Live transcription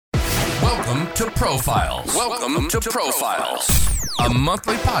Welcome to proFILES. Welcome to proFILES, a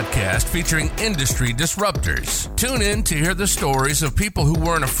monthly podcast featuring industry disruptors. Tune in to hear the stories of people who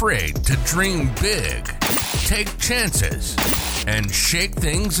weren't afraid to dream big, take chances, and shake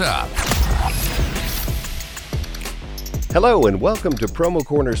things up. Hello and welcome to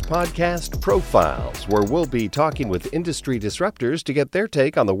PromoCorner's podcast, proFILES, where we'll be talking with industry disruptors to get their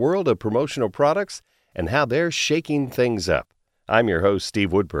take on the world of promotional products and how they're shaking things up. I'm your host,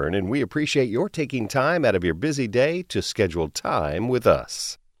 Steve Woodburn, and we appreciate your taking time out of your busy day to schedule time with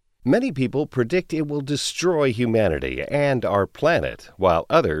us. Many people predict it will destroy humanity and our planet, while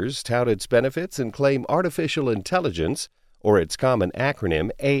others tout its benefits and claim artificial intelligence, or its common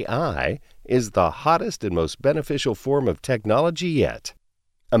acronym AI, is the hottest and most beneficial form of technology yet.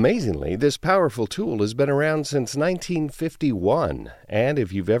 Amazingly, this powerful tool has been around since 1951, and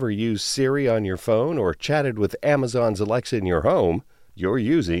if you've ever used Siri on your phone or chatted with Amazon's Alexa in your home, you're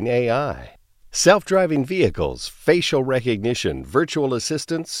using AI. Self-driving vehicles, facial recognition, virtual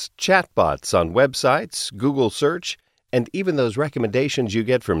assistants, chatbots on websites, Google Search, and even those recommendations you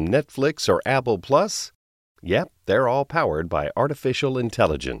get from Netflix or Apple Plus, yep, they're all powered by artificial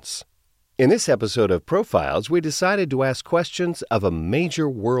intelligence. In this episode of proFILES, we decided to ask questions of a major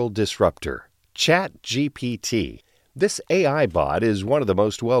world disruptor, ChatGPT. This AI bot is one of the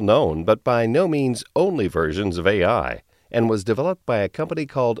most well-known, but by no means only versions of AI, and was developed by a company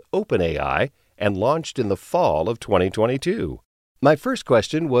called OpenAI and launched in the fall of 2022. My first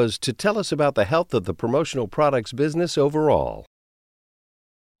question was to tell us about the health of the promotional products business overall.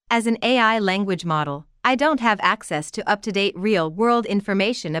 As an AI language model, I don't have access to up-to-date real-world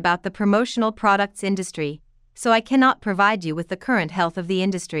information about the promotional products industry, so I cannot provide you with the current health of the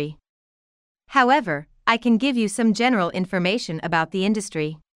industry. However, I can give you some general information about the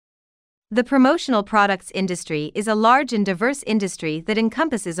industry. The promotional products industry is a large and diverse industry that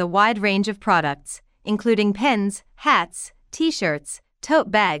encompasses a wide range of products, including pens, hats, t-shirts, tote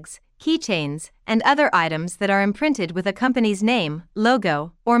bags, keychains, and other items that are imprinted with a company's name,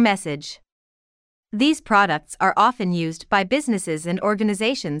 logo, or message. These products are often used by businesses and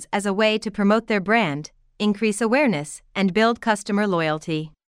organizations as a way to promote their brand, increase awareness, and build customer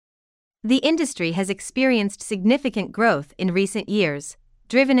loyalty. The industry has experienced significant growth in recent years,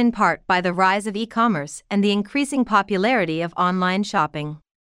 driven in part by the rise of e-commerce and the increasing popularity of online shopping.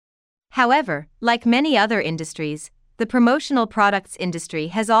 However, like many other industries, the promotional products industry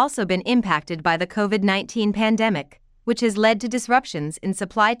has also been impacted by the COVID-19 pandemic, which has led to disruptions in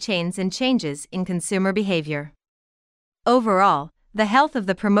supply chains and changes in consumer behavior. Overall, the health of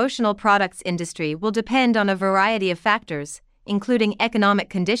the promotional products industry will depend on a variety of factors, including economic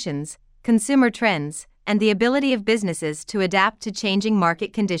conditions, consumer trends, and the ability of businesses to adapt to changing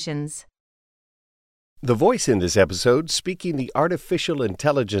market conditions. The voice in this episode speaking the artificial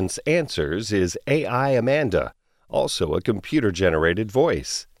intelligence answers is AI Amanda, also a computer-generated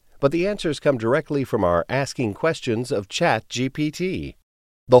voice. But the answers come directly from our asking questions of ChatGPT.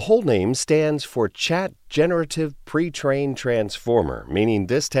 The whole name stands for Chat Generative Pre-trained Transformer, meaning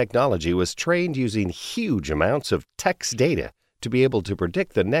this technology was trained using huge amounts of text data to be able to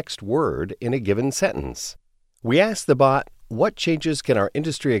predict the next word in a given sentence. We asked the bot, what changes can our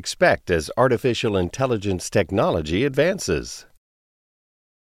industry expect as artificial intelligence technology advances?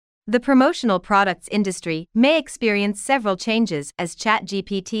 The promotional products industry may experience several changes as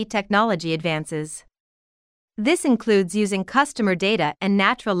ChatGPT technology advances. This includes using customer data and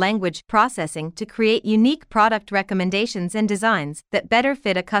natural language processing to create unique product recommendations and designs that better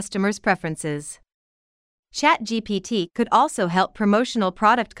fit a customer's preferences. ChatGPT could also help promotional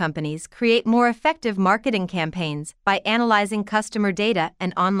product companies create more effective marketing campaigns by analyzing customer data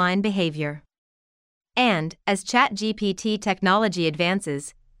and online behavior. And, as ChatGPT technology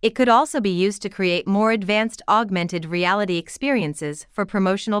advances, it could also be used to create more advanced augmented reality experiences for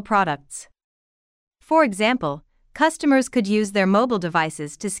promotional products. For example, customers could use their mobile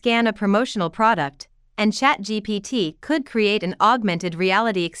devices to scan a promotional product, and ChatGPT could create an augmented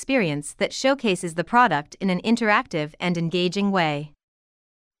reality experience that showcases the product in an interactive and engaging way.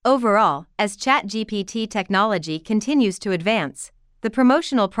 Overall, as ChatGPT technology continues to advance, the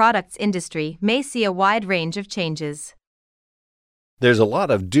promotional products industry may see a wide range of changes. There's a lot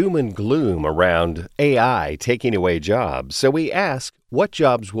of doom and gloom around AI taking away jobs, so we ask what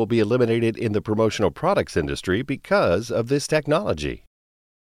jobs will be eliminated in the promotional products industry because of this technology.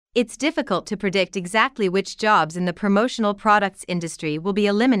 It's difficult to predict exactly which jobs in the promotional products industry will be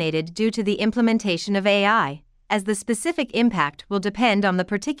eliminated due to the implementation of AI, as the specific impact will depend on the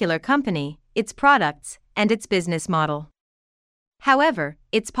particular company, its products, and its business model. However,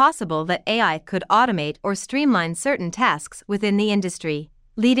 it's possible that AI could automate or streamline certain tasks within the industry,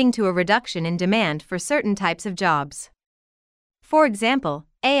 leading to a reduction in demand for certain types of jobs. For example,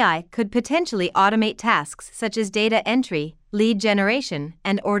 AI could potentially automate tasks such as data entry, lead generation,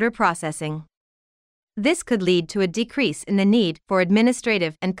 and order processing. This could lead to a decrease in the need for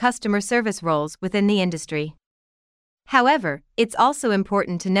administrative and customer service roles within the industry. However, it's also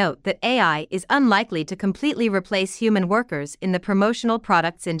important to note that AI is unlikely to completely replace human workers in the promotional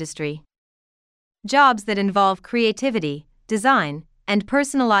products industry. Jobs that involve creativity, design, and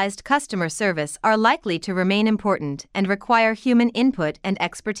personalized customer service are likely to remain important and require human input and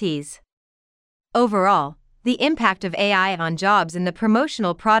expertise. Overall, the impact of AI on jobs in the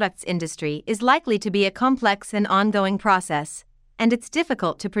promotional products industry is likely to be a complex and ongoing process, and it's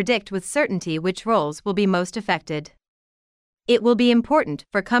difficult to predict with certainty which roles will be most affected. It will be important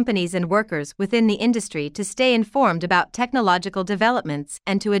for companies and workers within the industry to stay informed about technological developments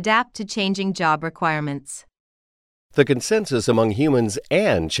and to adapt to changing job requirements. The consensus among humans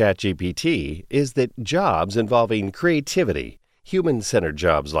and ChatGPT is that jobs involving creativity, human-centered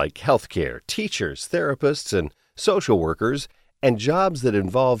jobs like healthcare, teachers, therapists, and social workers, and jobs that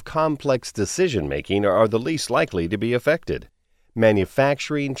involve complex decision-making are the least likely to be affected.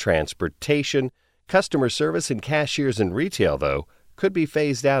 Manufacturing, transportation, customer service, and cashiers in retail, though, could be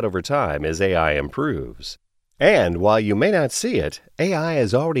phased out over time as AI improves. And while you may not see it, AI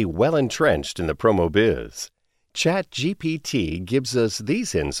is already well entrenched in the promo biz. ChatGPT gives us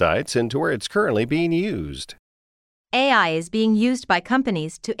these insights into where it's currently being used. AI is being used by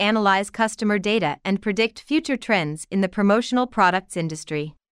companies to analyze customer data and predict future trends in the promotional products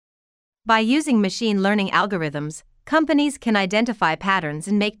industry. By using machine learning algorithms, companies can identify patterns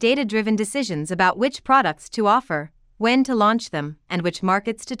and make data-driven decisions about which products to offer, when to launch them, and which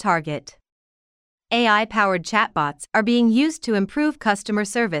markets to target. AI-powered chatbots are being used to improve customer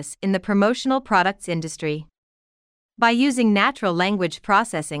service in the promotional products industry. By using natural language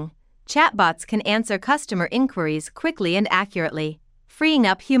processing, chatbots can answer customer inquiries quickly and accurately, freeing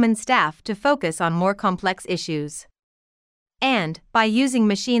up human staff to focus on more complex issues. And, by using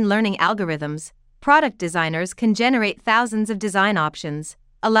machine learning algorithms, product designers can generate thousands of design options,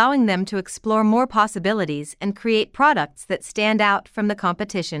 allowing them to explore more possibilities and create products that stand out from the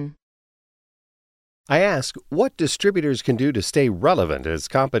competition. I ask what distributors can do to stay relevant as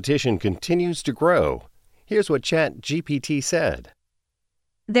competition continues to grow. Here's what ChatGPT said.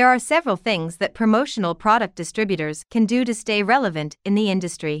 There are several things that promotional product distributors can do to stay relevant in the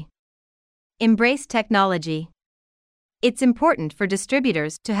industry. Embrace technology. It's important for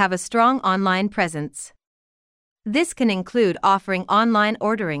distributors to have a strong online presence. This can include offering online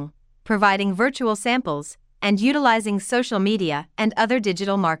ordering, providing virtual samples, and utilizing social media and other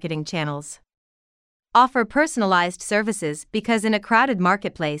digital marketing channels. Offer personalized services because in a crowded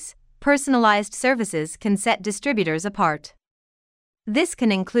marketplace, personalized services can set distributors apart. This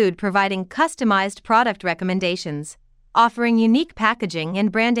can include providing customized product recommendations, offering unique packaging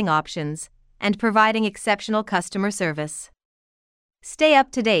and branding options, and providing exceptional customer service. Stay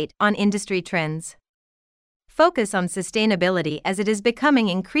up to date on industry trends. Focus on sustainability as it is becoming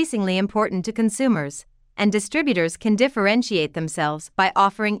increasingly important to consumers, and distributors can differentiate themselves by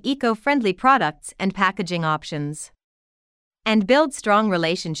offering eco-friendly products and packaging options. And build strong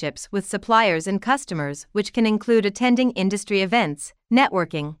relationships with suppliers and customers, which can include attending industry events,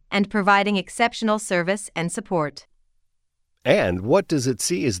 networking, and providing exceptional service and support. And what does it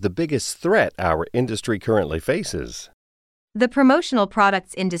see as the biggest threat our industry currently faces? The promotional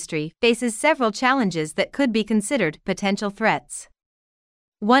products industry faces several challenges that could be considered potential threats.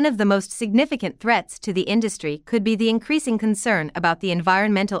 One of the most significant threats to the industry could be the increasing concern about the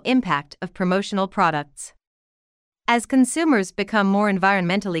environmental impact of promotional products. As consumers become more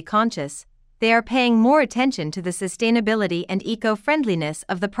environmentally conscious, they are paying more attention to the sustainability and eco-friendliness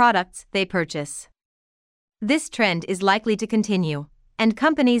of the products they purchase. This trend is likely to continue, and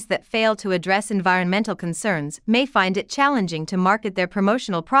companies that fail to address environmental concerns may find it challenging to market their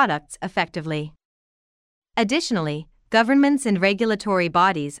promotional products effectively. Additionally, governments and regulatory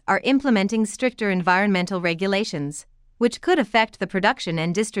bodies are implementing stricter environmental regulations, which could affect the production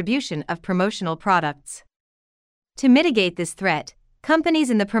and distribution of promotional products. To mitigate this threat, companies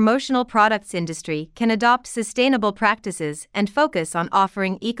in the promotional products industry can adopt sustainable practices and focus on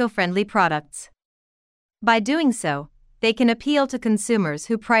offering eco-friendly products. By doing so, they can appeal to consumers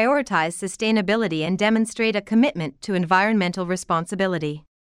who prioritize sustainability and demonstrate a commitment to environmental responsibility.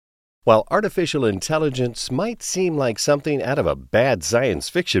 While artificial intelligence might seem like something out of a bad science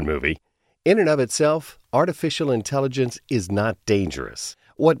fiction movie, in and of itself, artificial intelligence is not dangerous.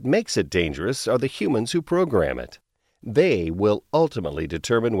 What makes it dangerous are the humans who program it. They will ultimately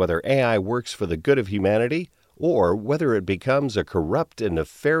determine whether AI works for the good of humanity or whether it becomes a corrupt and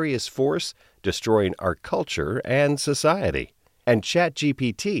nefarious force destroying our culture and society. And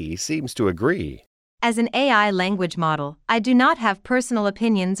ChatGPT seems to agree. As an AI language model, I do not have personal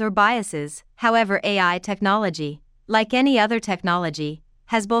opinions or biases. However, AI technology, like any other technology,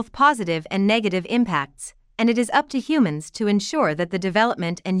 has both positive and negative impacts, and it is up to humans to ensure that the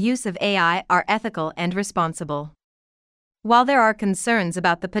development and use of AI are ethical and responsible. While there are concerns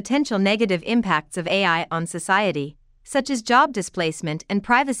about the potential negative impacts of AI on society, such as job displacement and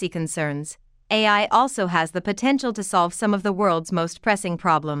privacy concerns, AI also has the potential to solve some of the world's most pressing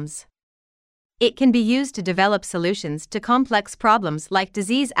problems. It can be used to develop solutions to complex problems like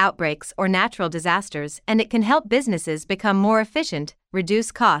disease outbreaks or natural disasters, and it can help businesses become more efficient,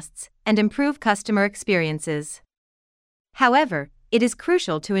 reduce costs, and improve customer experiences. However, it is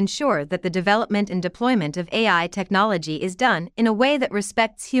crucial to ensure that the development and deployment of AI technology is done in a way that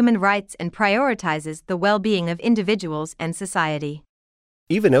respects human rights and prioritizes the well-being of individuals and society.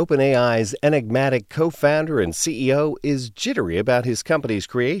 Even OpenAI's enigmatic co-founder and CEO is jittery about his company's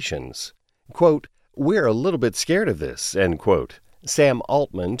creations. Quote, "We're a little bit scared of this," end quote, Sam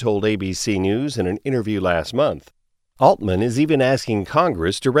Altman told ABC News in an interview last month. Altman is even asking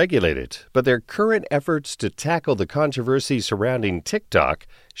Congress to regulate it, but their current efforts to tackle the controversy surrounding TikTok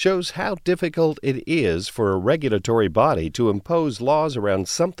shows how difficult it is for a regulatory body to impose laws around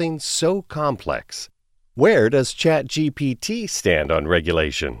something so complex. Where does ChatGPT stand on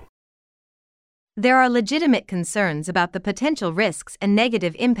regulation? There are legitimate concerns about the potential risks and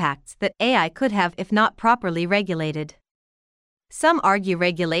negative impacts that AI could have if not properly regulated. Some argue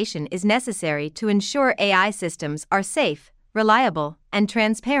regulation is necessary to ensure AI systems are safe, reliable, and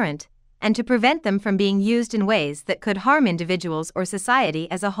transparent, and to prevent them from being used in ways that could harm individuals or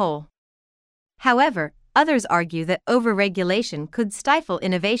society as a whole. However, others argue that over-regulation could stifle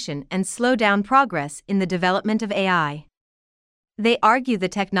innovation and slow down progress in the development of AI. They argue the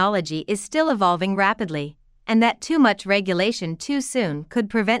technology is still evolving rapidly, and that too much regulation too soon could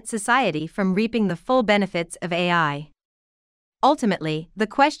prevent society from reaping the full benefits of AI. Ultimately, the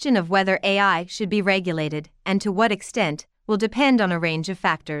question of whether AI should be regulated, and to what extent, will depend on a range of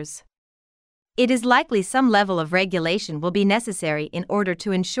factors. It is likely some level of regulation will be necessary in order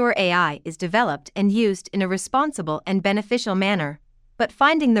to ensure AI is developed and used in a responsible and beneficial manner, but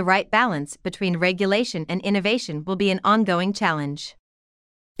finding the right balance between regulation and innovation will be an ongoing challenge.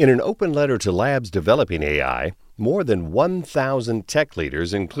 In an open letter to labs developing AI, more than 1,000 tech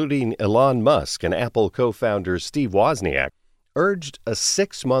leaders, including Elon Musk and Apple co-founder Steve Wozniak, urged a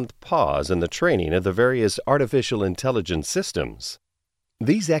 6-month pause in the training of the various artificial intelligence systems.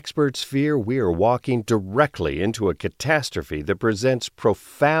 These experts fear we are walking directly into a catastrophe that presents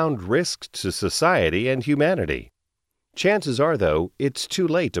profound risks to society and humanity. Chances are, though, it's too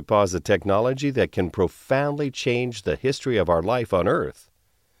late to pause a technology that can profoundly change the history of our life on Earth.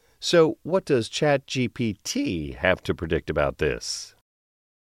 So, what does ChatGPT have to predict about this?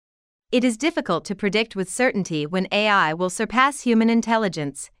 It is difficult to predict with certainty when AI will surpass human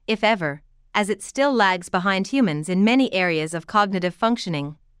intelligence, if ever, as it still lags behind humans in many areas of cognitive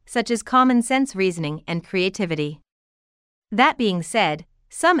functioning, such as common sense reasoning and creativity. That being said,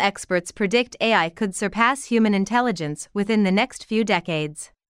 some experts predict AI could surpass human intelligence within the next few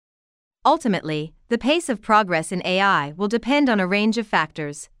decades. Ultimately, the pace of progress in AI will depend on a range of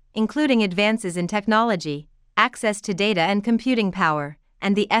factors, including advances in technology, access to data and computing power,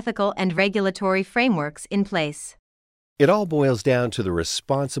 and the ethical and regulatory frameworks in place. It all boils down to the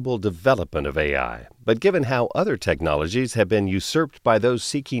responsible development of AI, but given how other technologies have been usurped by those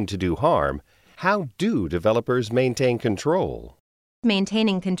seeking to do harm, how do developers maintain control?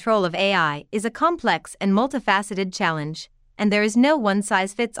 Maintaining control of AI is a complex and multifaceted challenge, and there is no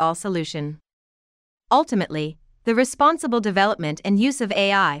one-size-fits-all solution. Ultimately, the responsible development and use of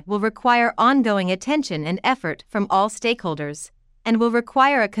AI will require ongoing attention and effort from all stakeholders, and will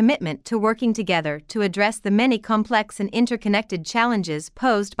require a commitment to working together to address the many complex and interconnected challenges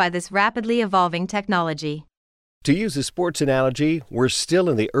posed by this rapidly evolving technology. To use a sports analogy, we're still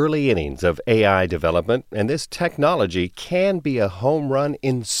in the early innings of AI development, and this technology can be a home run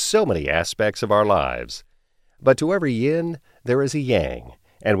in so many aspects of our lives. But to every yin, there is a yang,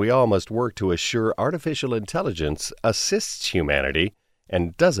 and we all must work to assure artificial intelligence assists humanity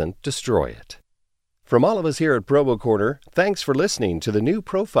and doesn't destroy it. From all of us here at PromoCorner, thanks for listening to the new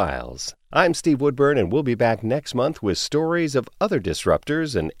Profiles. I'm Steve Woodburn, and we'll be back next month with stories of other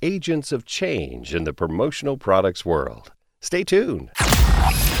disruptors and agents of change in the promotional products world. Stay tuned.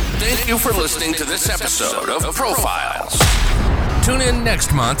 Thank you for listening to this episode of Profiles. Tune in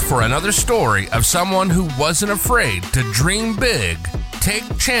next month for another story of someone who wasn't afraid to dream big,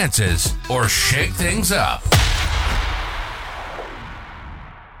 take chances, or shake things up.